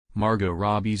Margot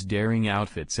Robbie's daring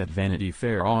outfits at Vanity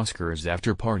Fair Oscars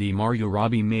after party. Margot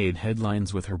Robbie made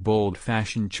headlines with her bold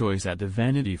fashion choice at the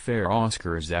Vanity Fair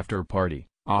Oscars after party,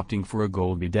 opting for a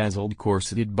gold-bedazzled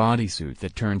corseted bodysuit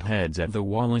that turned heads at the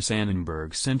Wallace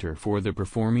Annenberg Center for the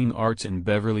Performing Arts in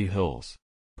Beverly Hills.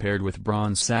 Paired with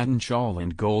bronze satin shawl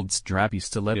and gold strappy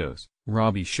stilettos,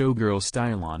 Robbie's showgirl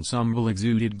style ensemble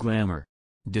exuded glamour.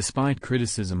 Despite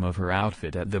criticism of her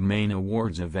outfit at the main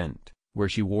awards event, where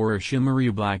she wore a shimmery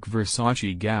black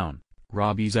Versace gown,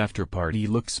 Robbie's after-party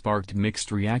look sparked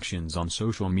mixed reactions on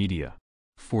social media.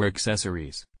 For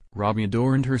accessories, Robbie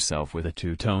adorned herself with a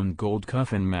two-tone gold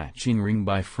cuff and matching ring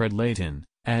by Fred Leighton,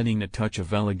 adding a touch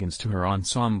of elegance to her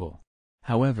ensemble.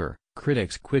 However,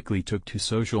 critics quickly took to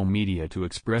social media to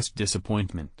express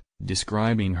disappointment,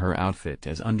 describing her outfit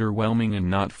as underwhelming and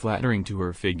not flattering to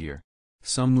her figure.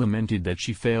 Some lamented that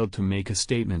she failed to make a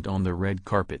statement on the red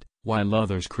carpet, while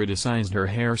others criticized her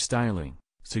hairstyling,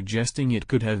 suggesting it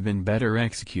could have been better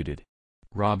executed.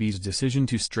 Robbie's decision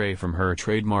to stray from her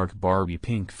trademark Barbie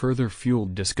pink further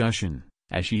fueled discussion,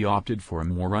 as she opted for a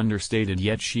more understated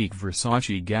yet chic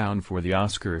Versace gown for the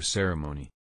Oscars ceremony.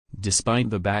 Despite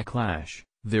the backlash,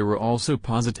 there were also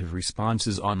positive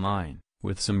responses online,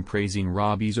 with some praising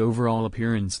Robbie's overall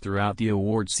appearance throughout the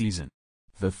award season.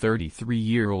 The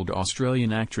 33-year-old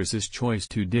Australian actress's choice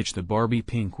to ditch the Barbie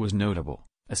pink was notable,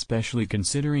 especially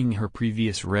considering her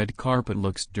previous red carpet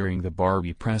looks during the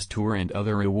Barbie press tour and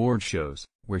other award shows,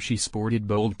 where she sported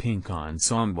bold pink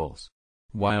ensembles.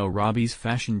 While Robbie's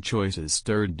fashion choices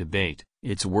stirred debate,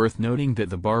 it's worth noting that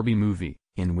the Barbie movie,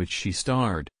 in which she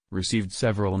starred, received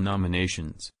several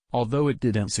nominations, although it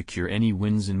didn't secure any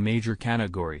wins in major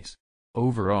categories.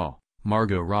 Overall,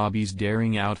 Margot Robbie's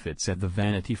daring outfits at the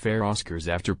Vanity Fair Oscars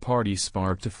after party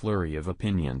sparked a flurry of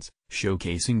opinions,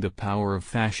 showcasing the power of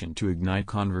fashion to ignite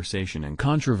conversation and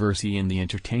controversy in the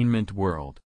entertainment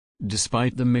world.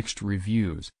 Despite the mixed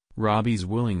reviews, Robbie's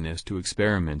willingness to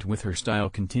experiment with her style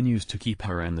continues to keep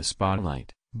her in the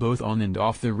spotlight, both on and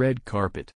off the red carpet.